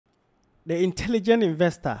The Intelligent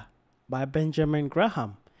Investor by Benjamin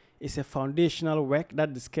Graham is a foundational work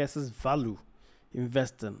that discusses value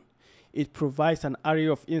investing. It provides an array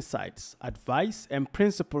of insights, advice, and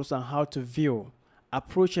principles on how to view,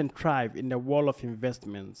 approach, and thrive in the world of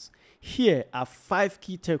investments. Here are 5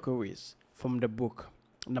 key takeaways from the book.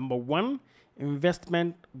 Number 1,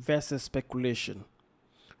 investment versus speculation.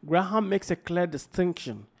 Graham makes a clear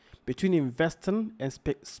distinction between investing and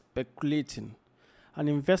speculating. An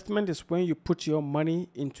investment is when you put your money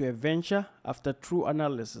into a venture after true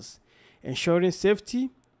analysis, ensuring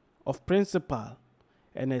safety of principal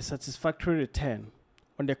and a satisfactory return.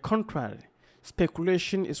 On the contrary,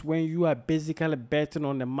 speculation is when you are basically betting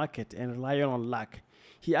on the market and relying on luck.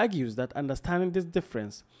 He argues that understanding this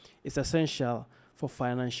difference is essential for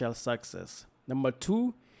financial success. Number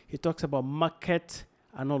 2, he talks about market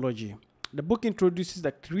analogy. The book introduces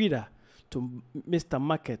the reader to Mr.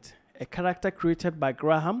 Market, a character created by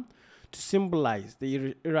Graham to symbolize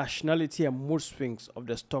the irrationality and mood swings of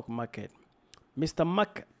the stock market. Mr.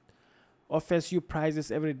 Market offers you prices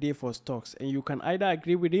every day for stocks, and you can either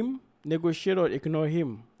agree with him, negotiate, or ignore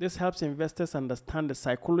him. This helps investors understand the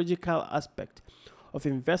psychological aspect of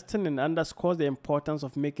investing and underscores the importance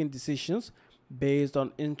of making decisions based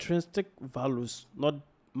on intrinsic values, not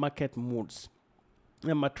market moods.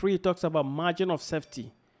 Number 3, he talks about margin of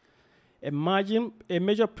safety. A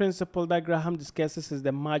major principle that Graham discusses is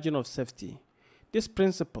the margin of safety. This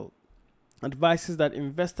principle advises that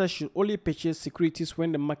investors should only purchase securities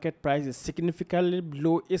when the market price is significantly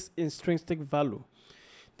below its intrinsic value.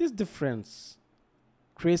 This difference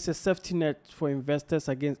creates a safety net for investors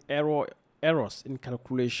against errors in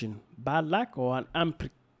calculation, bad luck, or an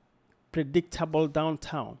unpredictable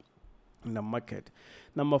downturn in the market.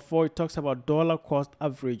 Number 4, it talks about dollar cost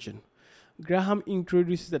averaging. Graham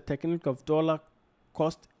introduces the technique of dollar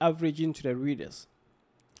cost averaging to the readers.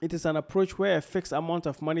 It is an approach where a fixed amount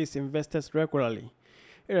of money is invested regularly,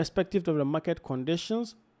 irrespective of the market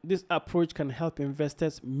conditions. This approach can help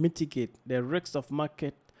investors mitigate the risks of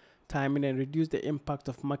market timing and reduce the impact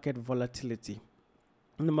of market volatility.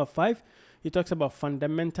 Number 5, he talks about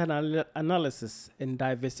fundamental analysis and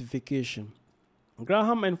diversification.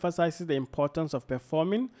 Graham emphasizes the importance of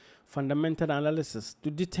performing fundamental analysis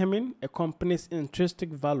to determine a company's intrinsic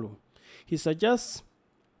value. He suggests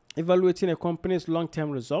evaluating a company's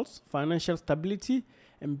long-term results, financial stability,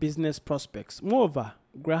 and business prospects. Moreover,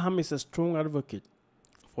 Graham is a strong advocate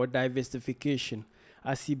for diversification,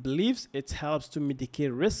 as he believes it helps to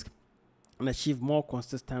mitigate risk and achieve more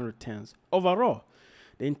consistent returns. Overall,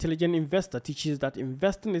 the Intelligent Investor teaches that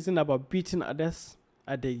investing isn't about beating others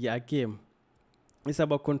at their game. It's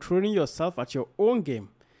about controlling yourself at your own game.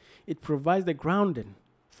 It provides the grounding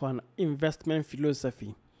for an investment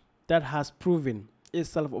philosophy that has proven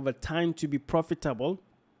itself over time to be profitable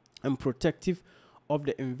and protective of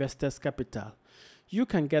the investor's capital. You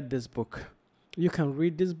can get this book. You can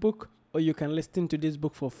read this book, or you can listen to this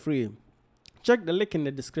book for free. Check the link in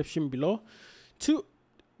the description below to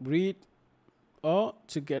read or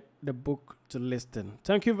to get the book to listen.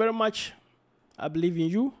 Thank you very much. I believe in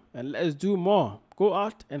you, and let's do more. Go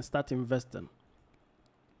out and start investing.